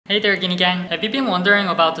Hey there, Guinea Gang! Have you been wondering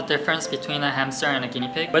about the difference between a hamster and a guinea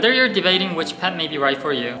pig? Whether you're debating which pet may be right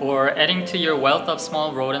for you, or adding to your wealth of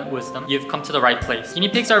small rodent wisdom, you've come to the right place. Guinea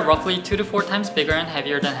pigs are roughly 2 to 4 times bigger and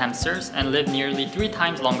heavier than hamsters, and live nearly 3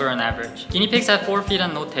 times longer on average. Guinea pigs have 4 feet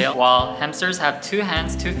and no tail, while hamsters have 2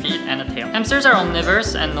 hands, 2 feet, and a tail. Hamsters are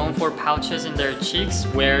omnivorous and known for pouches in their cheeks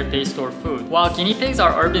where they store food, while guinea pigs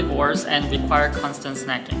are herbivores and require constant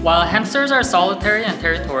snacking. While hamsters are solitary and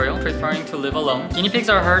territorial, preferring to live alone, guinea pigs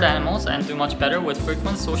are herd animals and do much better with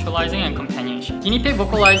frequent socializing and companionship. Guinea pig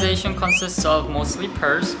vocalization consists of mostly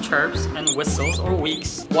purrs, chirps, and whistles or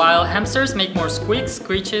weeks, while hamsters make more squeaks,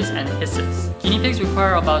 screeches, and hisses. Guinea pigs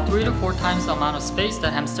require about 3 to 4 times the amount of space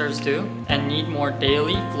that hamsters do and need more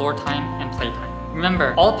daily floor time and playtime.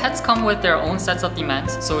 Remember, all pets come with their own sets of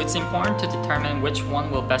demands, so it's important to determine which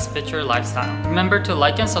one will best fit your lifestyle. Remember to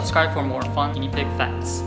like and subscribe for more fun guinea pig facts.